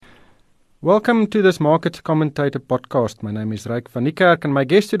Welcome to this Market Commentator podcast. My name is Ryk van Niekerk and my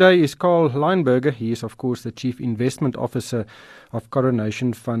guest today is Carl Leinberger. He is, of course, the Chief Investment Officer of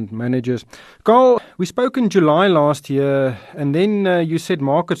Coronation Fund Managers. Carl, we spoke in July last year and then you said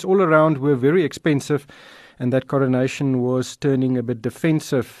markets all around were very expensive and that Coronation was turning a bit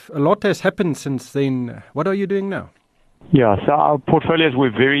defensive. A lot has happened since then. What are you doing now? Yeah, so our portfolios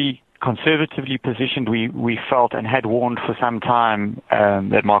were very conservatively positioned. We felt and had warned for some time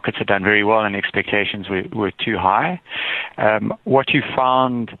that markets had done very well and expectations were too high. What you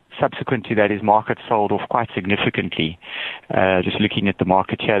found subsequent to that is markets sold off quite significantly. Just looking at the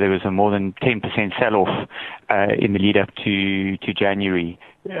market here, there was a more than 10% sell-off in the lead up to January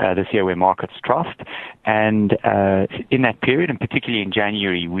this year where markets troughed. And in that period, and particularly in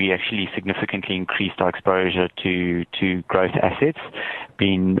January, we actually significantly increased our exposure to growth assets,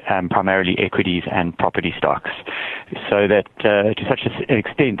 being primarily equities and property stocks. So that to such an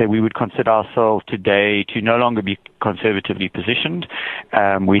extent that we would consider ourselves today to no longer be conservatively positioned.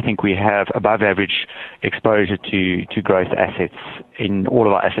 We think we have above average exposure to growth assets in all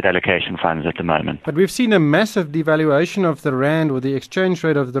of our asset allocation funds at the moment. But we've seen a massive devaluation of the rand, or the exchange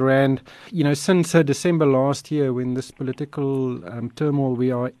rate of the rand, since December last year when this political turmoil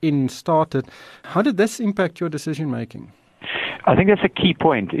we are in started. How did this impact your decision making? I think that's a key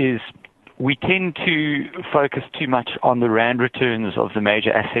point, is we tend to focus too much on the rand returns of the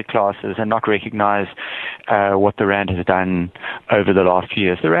major asset classes and not recognize what the rand has done over the last few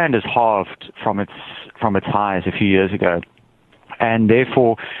years. The rand has halved from its highs a few years ago. And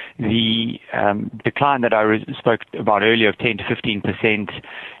therefore, the decline that I spoke about earlier of 10 to 15%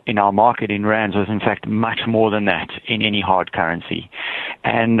 in our market in rands was in fact much more than that in any hard currency.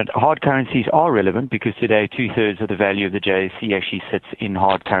 And hard currencies are relevant because today 2/3 of the value of the JSE actually sits in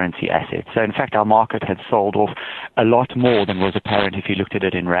hard currency assets. So in fact, our market had sold off a lot more than was apparent if you looked at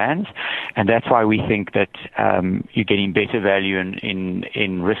it in rands. And that's why we think that you're getting better value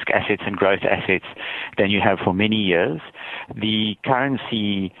in risk assets and growth assets than you have for many years. The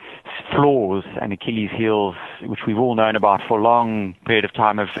currency flaws and Achilles heels, which we've all known about for a long period of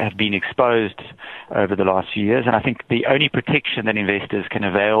time, have been exposed over the last few years. And I think the only protection that investors can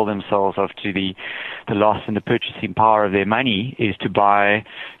avail themselves of to the loss in the purchasing power of their money is to buy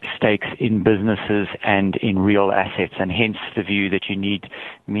stakes in businesses and in real assets. And hence the view that you need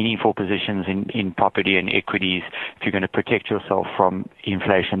meaningful positions in property and equities if you're going to protect yourself from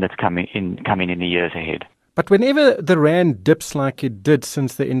inflation that's coming in the years ahead. But whenever the rand dips like it did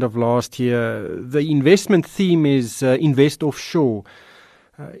since the end of last year, the investment theme is invest offshore.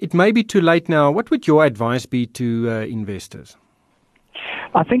 It may be too late now. What would your advice be to investors?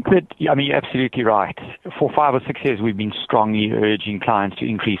 I think that, you're absolutely right. For 5 or 6 years, we've been strongly urging clients to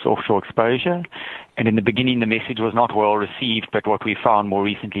increase offshore exposure. And in the beginning, the message was not well received, but what we found more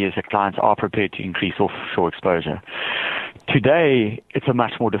recently is that clients are prepared to increase offshore exposure. Today, it's a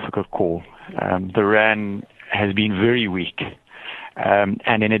much more difficult call. The rand has been very weak.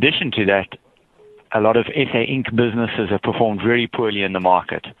 And in addition to that, a lot of SA Inc. businesses have performed very poorly in the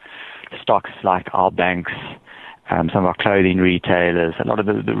market. Stocks like our banks, some of our clothing retailers, a lot of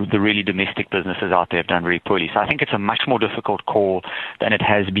the really domestic businesses out there have done very poorly. So I think it's a much more difficult call than it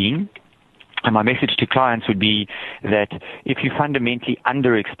has been. And my message to clients would be that if you're fundamentally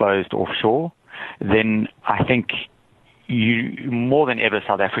underexposed offshore, then I think more than ever,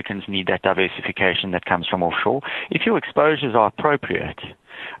 South Africans need that diversification that comes from offshore. If your exposures are appropriate,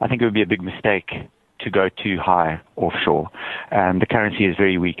 I think it would be a big mistake to go too high offshore. The currency is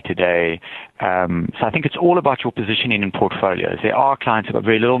very weak today. So I think it's all about your positioning in portfolios. There are clients who have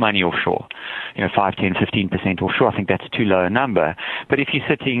very little money offshore, 5, 10, 15% offshore. I think that's too low a number. But if you're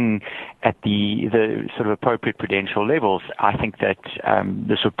sitting at the sort of appropriate prudential levels, I think that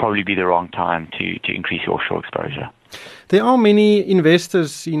this would probably be the wrong time to increase your offshore exposure. There are many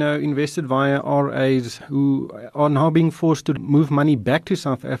investors, invested via RAs who are now being forced to move money back to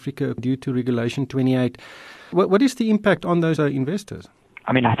South Africa due to Regulation 28. What is the impact on those investors?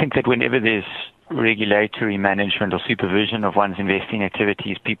 I think that whenever there's regulatory management or supervision of one's investing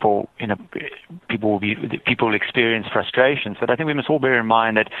activities, people will experience frustrations. But I think we must all bear in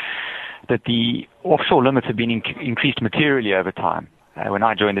mind that the offshore limits have been increased materially over time. When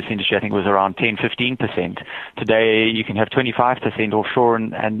I joined this industry, I think it was around 10-15%. Today, you can have 25% offshore,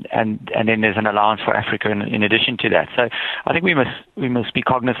 and then there's an allowance for Africa in addition to that. So I think we must be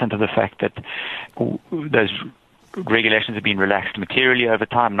cognizant of the fact that those regulations have been relaxed materially over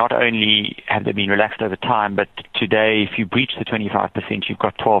time. Not only have they been relaxed over time, but today, if you breach the 25%, you've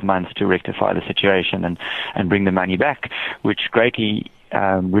got 12 months to rectify the situation and bring the money back, which greatly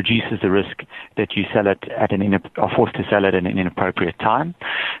reduces the risk that you sell it are forced to sell it at an inappropriate time.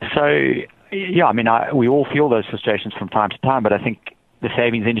 So, yeah, I mean, we all feel those frustrations from time to time, but I think the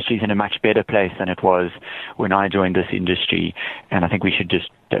savings industry is in a much better place than it was when I joined this industry, and I think we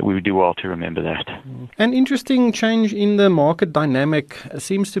would do well to remember that. An interesting change in the market dynamic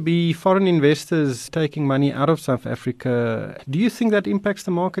seems to be foreign investors taking money out of South Africa. Do you think that impacts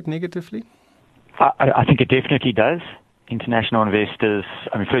the market negatively? I think it definitely does. International investors,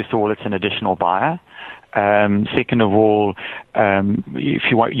 I mean, first of all, it's an additional buyer. Second of all, if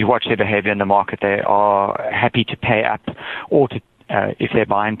you watch their behavior in the market, they are happy to pay up or to if they're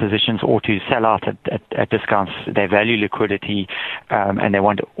buying positions, or to sell out at discounts. They value liquidity, and they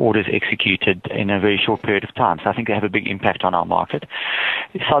want orders executed in a very short period of time. So I think they have a big impact on our market.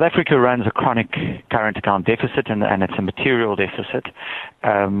 South Africa runs a chronic current account deficit, and it's a material deficit.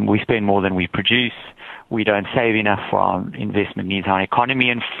 We spend more than we produce. We don't save enough for our investment needs, our economy,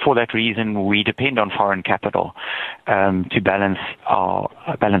 and for that reason, we depend on foreign capital to balance out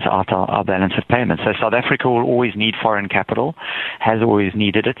our balance of payments. So South Africa will always need foreign capital, has always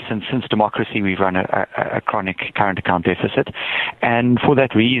needed it. Since democracy, we've run a chronic current account deficit, and for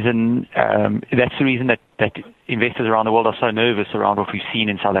that reason, that's the reason that investors around the world are so nervous around what we've seen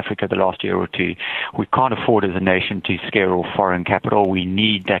in South Africa the last year or two. We can't afford as a nation to scare off foreign capital. We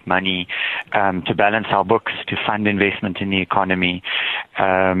need that money to balance our books, to fund investment in the economy.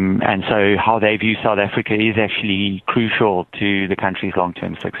 And so how they view South Africa is actually crucial to the country's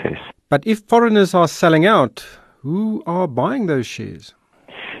long-term success. But if foreigners are selling out, who are buying those shares?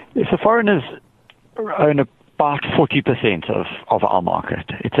 So foreigners own about 40% of our market.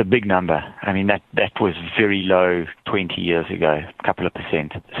 It's a big number. I mean, that was very low 20 years ago, a couple of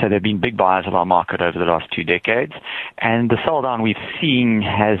percent. So they've been big buyers of our market over the last 2 decades. And the sell down we've seen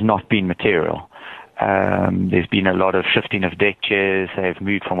has not been material. There's been a lot of shifting of deck chairs. They've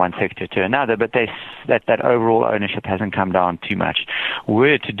moved from one sector to another, but that overall ownership hasn't come down too much.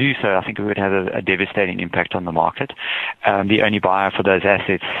 Were it to do so, I think it would have a devastating impact on the market. The only buyer for those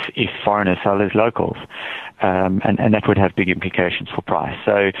assets, if foreigners sell, is locals. And that would have big implications for price.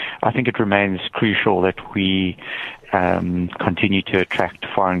 So I think it remains crucial that we continue to attract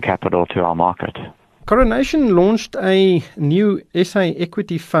foreign capital to our market. Coronation launched a new SA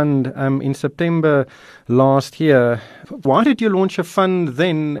equity fund in September last year. Why did you launch a fund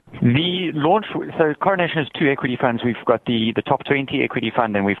then? So Coronation has 2 equity funds. We've got the top 20 equity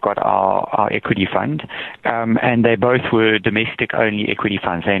fund, and we've got our equity fund. And they both were domestic-only equity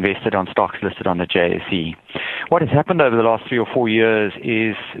funds. They invested on stocks listed on the JSE. What has happened over the last 3 or 4 years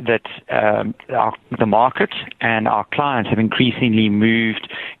is that the market and our clients have increasingly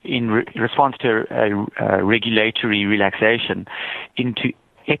moved in response to a regulatory relaxation into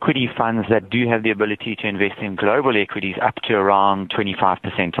equity funds that do have the ability to invest in global equities up to around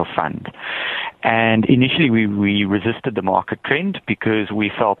 25% of fund. And initially we resisted the market trend because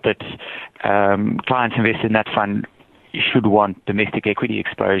we felt that clients invested in that fund should want domestic equity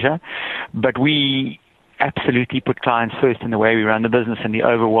exposure. But we absolutely put clients first in the way we run the business, and the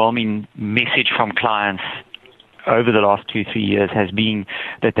overwhelming message from clients over the last 2-3 years has been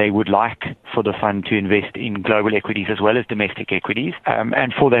that they would like for the fund to invest in global equities as well as domestic equities.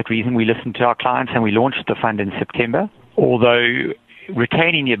 And for that reason, we listened to our clients and we launched the fund in September. Although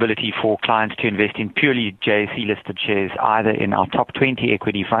retaining the ability for clients to invest in purely JSE-listed shares, either in our top 20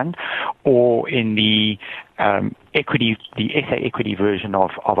 equity fund or in the SA equity version of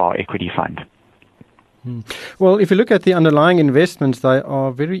our equity fund. Well, if you look at the underlying investments, they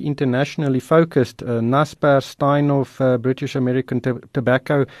are very internationally focused. Naspers, Steinhoff, British American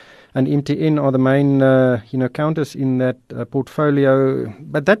Tobacco, and MTN are the main, counters in that portfolio.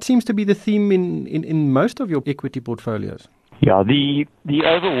 But that seems to be the theme in most of your equity portfolios. Yeah, the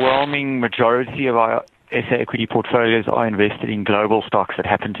overwhelming majority of our SA equity portfolios are invested in global stocks that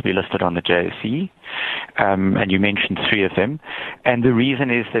happen to be listed on the JSE, and you mentioned 3 of them. And the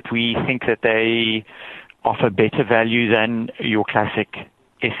reason is that we think that they offer better value than your classic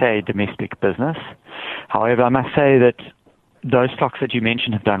SA domestic business. However, I must say that those stocks that you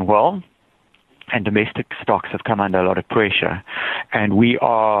mentioned have done well, and domestic stocks have come under a lot of pressure. And we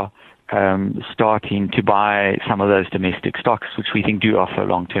are starting to buy some of those domestic stocks, which we think do offer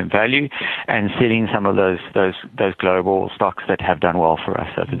long-term value, and selling some of those global stocks that have done well for us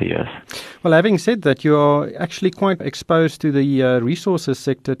over the years. Well, having said that, you are actually quite exposed to the resources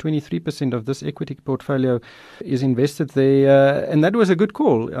sector. 23% of this equity portfolio is invested there, and that was a good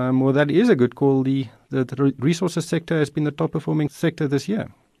call. That is a good call. The resources sector has been the top-performing sector this year.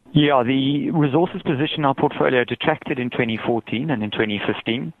 Yeah, the resources position in our portfolio detracted in 2014 and in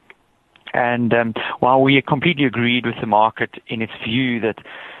 2015. And while we completely agreed with the market in its view that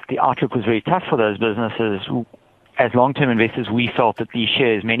the outlook was very tough for those businesses, as long-term investors, we felt that these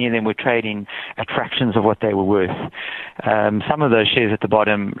shares, many of them were trading at fractions of what they were worth. Some of those shares at the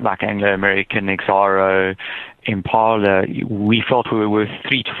bottom, like Anglo American, Exxaro, Impala, we felt we were worth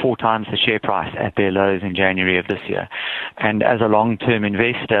 3 to 4 times the share price at their lows in January of this year. And as a long-term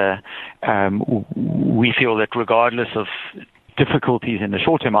investor, we feel that regardless of difficulties in the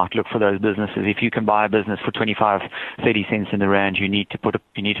short-term outlook for those businesses, if you can buy a business for 25, 30 cents in the rand, you need to put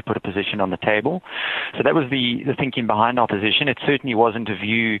a position on the table. So that was the thinking behind our position. It certainly wasn't a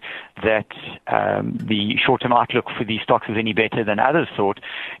view that the short-term outlook for these stocks is any better than others thought.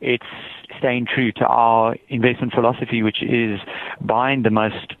 It's staying true to our investment philosophy, which is buying the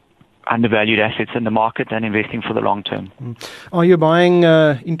most undervalued assets in the market and investing for the long term. Are you buying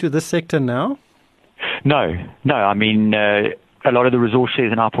into this sector now? No. I mean, a lot of the resource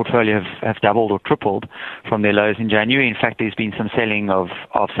shares in our portfolio have doubled or tripled from their lows in January. In fact, there's been some selling of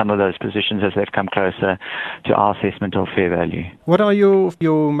some of those positions as they've come closer to our assessment of fair value. What are your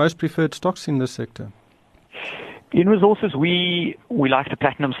most preferred stocks in this sector? In resources, we like the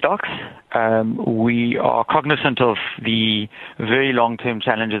platinum stocks. We are cognizant of the very long-term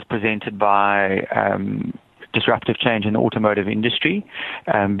challenges presented by disruptive change in the automotive industry,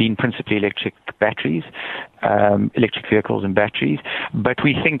 being principally electric vehicles and batteries. But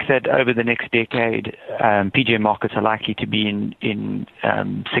we think that over the next decade, PGM markets are likely to be in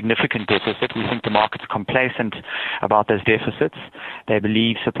significant deficit. We think the market's complacent about those deficits. They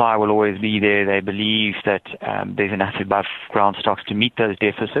believe supply will always be there. They believe that there's enough above ground stocks to meet those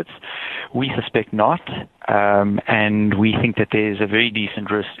deficits. We suspect not, and we think that there's a very decent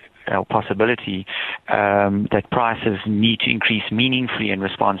risk possibility that prices need to increase meaningfully in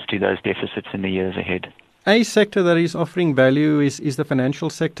response to those deficits in the years ahead. A sector that is offering value is the financial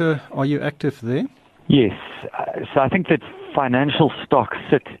sector. Are you active there? Yes. So I think that financial stocks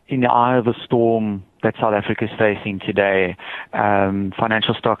sit in the eye of the storm that South Africa is facing today.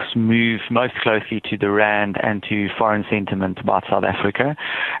 Financial stocks move most closely to the rand and to foreign sentiment about South Africa.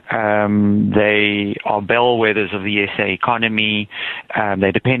 They are bellwethers of the SA economy.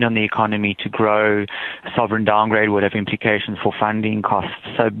 They depend on the economy to grow. Sovereign downgrade would have implications for funding costs.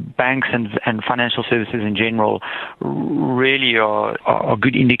 So banks and financial services in general really are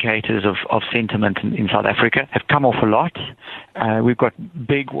good indicators of sentiment in South Africa. Have come off a lot. We've got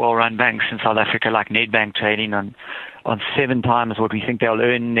big, well-run banks in South Africa like Nedbank trading on 7 times what we think they'll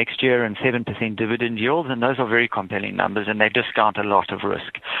earn next year and 7% dividend yields, and those are very compelling numbers, and they discount a lot of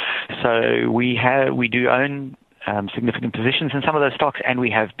risk. So we do own significant positions in some of those stocks, and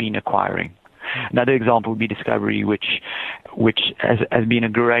we have been acquiring. Another example would be Discovery, which has been a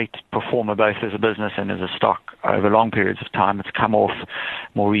great performer both as a business and as a stock over long periods of time. It's come off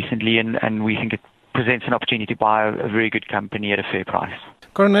more recently, and we think it presents an opportunity to buy a very good company at a fair price.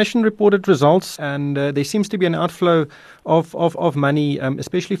 Coronation reported results, and there seems to be an outflow of money,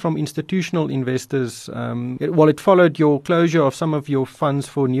 especially from institutional investors. It followed your closure of some of your funds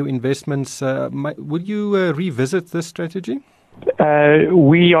for new investments. Would you revisit this strategy?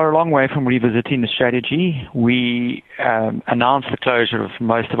 We are a long way from revisiting the strategy. We announced the closure of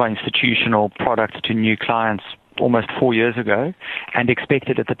most of our institutional products to new clients almost 4 years ago, and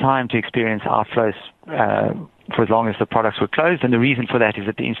expected at the time to experience outflows for as long as the products were closed. And the reason for that is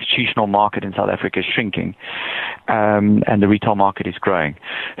that the institutional market in South Africa is shrinking, and the retail market is growing.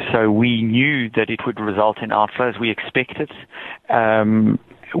 So we knew that it would result in outflows. We expect it.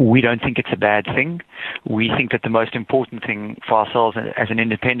 We don't think it's a bad thing. We think that the most important thing for ourselves as an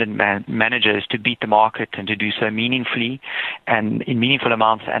independent manager is to beat the market and to do so meaningfully and in meaningful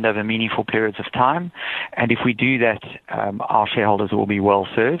amounts and over meaningful periods of time. And if we do that, our shareholders will be well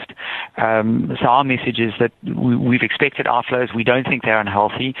served. So our message is that we've expected outflows. We don't think they're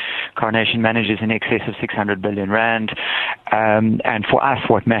unhealthy. Coronation manages in excess of 600 billion rand. And for us,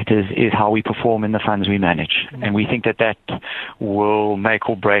 what matters is how we perform in the funds we manage. And we think that will make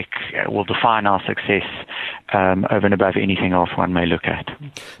or break, will define our success over and above anything else one may look at.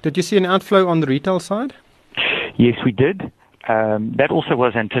 Did you see an outflow on the retail side? Yes, we did. That also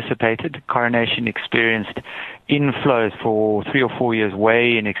was anticipated. Coronation experienced inflows for 3 or 4 years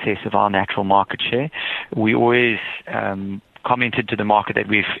way in excess of our natural market share. We always commented to the market that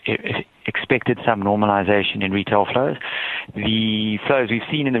we've expected some normalization in retail flows. The flows we've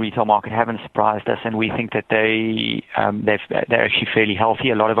seen in the retail market haven't surprised us, and we think that they're actually fairly healthy.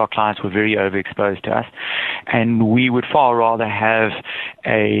 A lot of our clients were very overexposed to us, and we would far rather have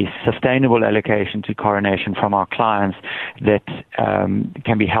a sustainable allocation to Coronation from our clients that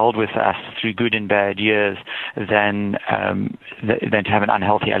can be held with us through good and bad years than to have an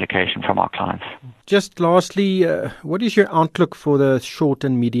unhealthy allocation from our clients. Just lastly, what is your outlook for the short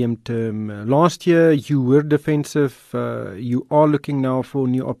and medium term? Last year you were defensive. You are looking now for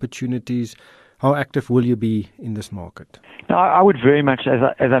new opportunities. How active will you be in this market? No, I would very much,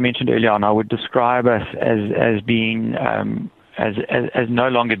 as I mentioned earlier on, I would describe us as being as no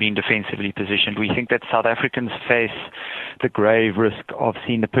longer being defensively positioned. We think that South Africans face the grave risk of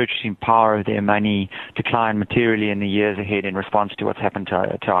seeing the purchasing power of their money decline materially in the years ahead in response to what's happened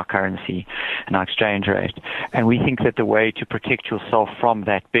to our currency and our exchange rate. And we think that the way to protect yourself from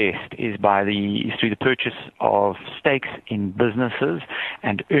that best is through the purchase of stakes in businesses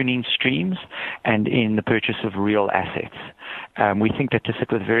and earning streams, and in the purchase of real assets. We think that to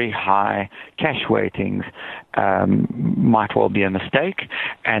sit with very high cash weightings might well be a mistake,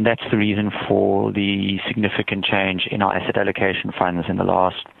 and that's the reason for the significant change in our asset allocation funds in the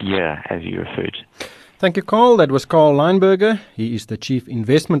last year, as you referred. Thank you, Carl. That was Carl Leinberger. He is the Chief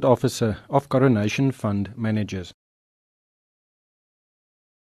Investment Officer of Coronation Fund Managers.